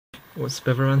What's up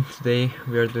everyone, today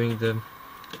we are doing the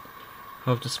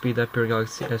how to speed up your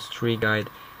Galaxy S3 guide.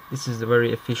 This is the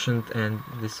very efficient and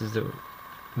this is the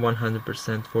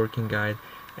 100% working guide,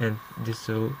 and this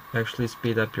will actually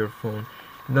speed up your phone.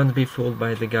 Don't be fooled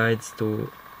by the guides to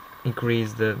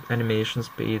increase the animation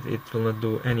speed. It will not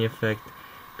do any effect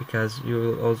because you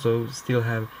will also still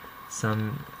have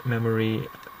some memory,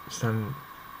 some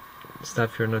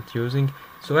stuff you're not using.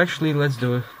 So actually let's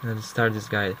start this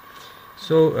guide.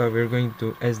 So we're going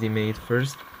to SD-Made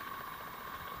first.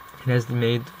 In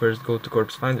SD-Made, first go to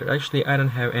Corpse Finder. Actually, I don't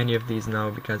have any of these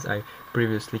now because I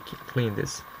previously cleaned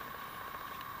this.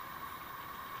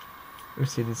 You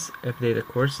see this update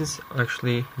courses.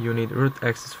 Actually, you need root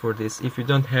access for this. If you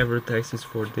don't have root access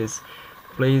for this,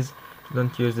 please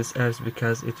don't use this apps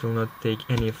because it will not take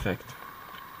any effect.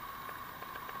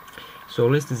 So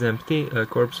list is empty.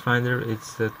 Corpse Finder,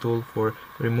 it's a tool for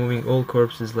removing all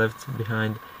corpses left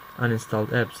behind uninstalled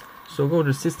apps. So go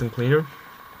to System Cleaner.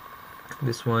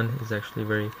 This one is actually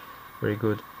very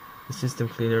good. The System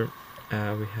Cleaner,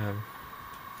 we have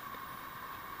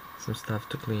some stuff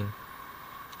to clean.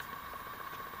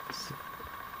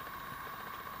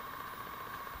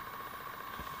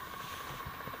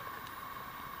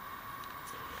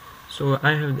 So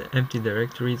I have the empty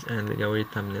directories and the gallery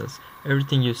thumbnails.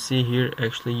 Everything you see here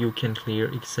actually you can clear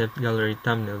except gallery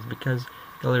thumbnails, because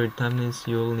gallery thumbnails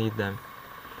you'll need them.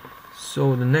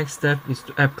 So the next step is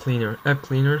to App Cleaner. App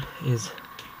Cleaner is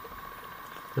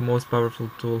the most powerful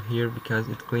tool here because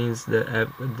it cleans the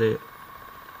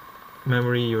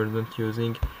memory you're not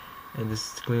using, and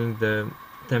this is cleaning the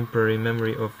temporary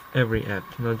memory of every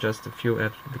app, not just a few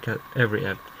apps, because every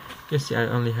app. You see I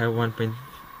only have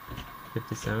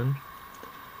 1.57,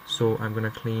 so I'm gonna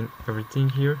clean everything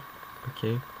here.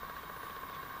 Okay,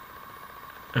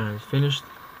 and finished.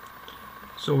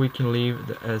 So we can leave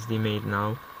the SD-Made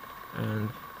now and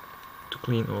to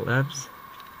clean all apps.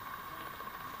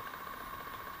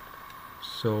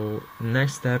 So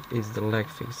next step is the lag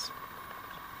fix.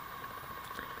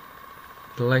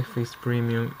 The lag fix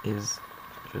premium is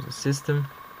just the system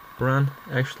run.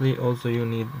 Actually also you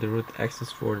need the root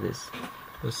access for this.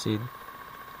 You see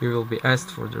you will be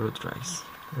asked for the root tracks.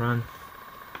 Run,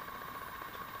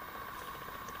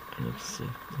 and you can see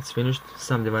it's finished.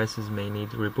 Some devices may need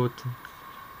reboot.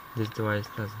 This device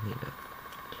doesn't need that.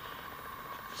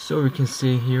 So we can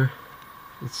see here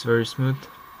it's very smooth,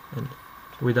 and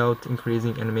without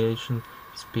increasing animation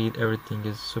speed everything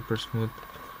is super smooth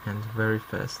and very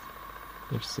fast.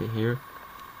 You can see here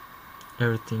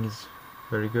everything is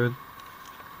very good,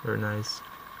 very nice.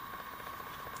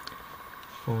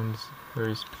 Phone's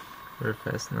very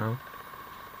fast now.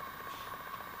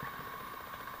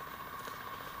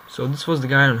 So this was the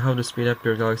guide on how to speed up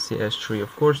your Galaxy S3.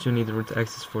 Of course you need root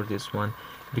access for this one,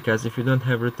 because if you don't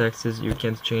have root access you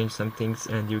can't change some things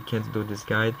and you can't do this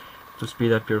guide to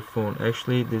speed up your phone.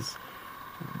 Actually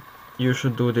you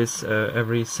should do this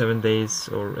every 7 days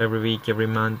or every week, every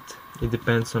month. It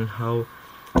depends on how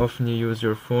often you use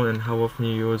your phone and how often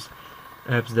you use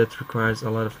apps that requires a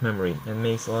lot of memory and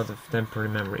makes a lot of temporary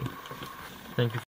memory. Thank you.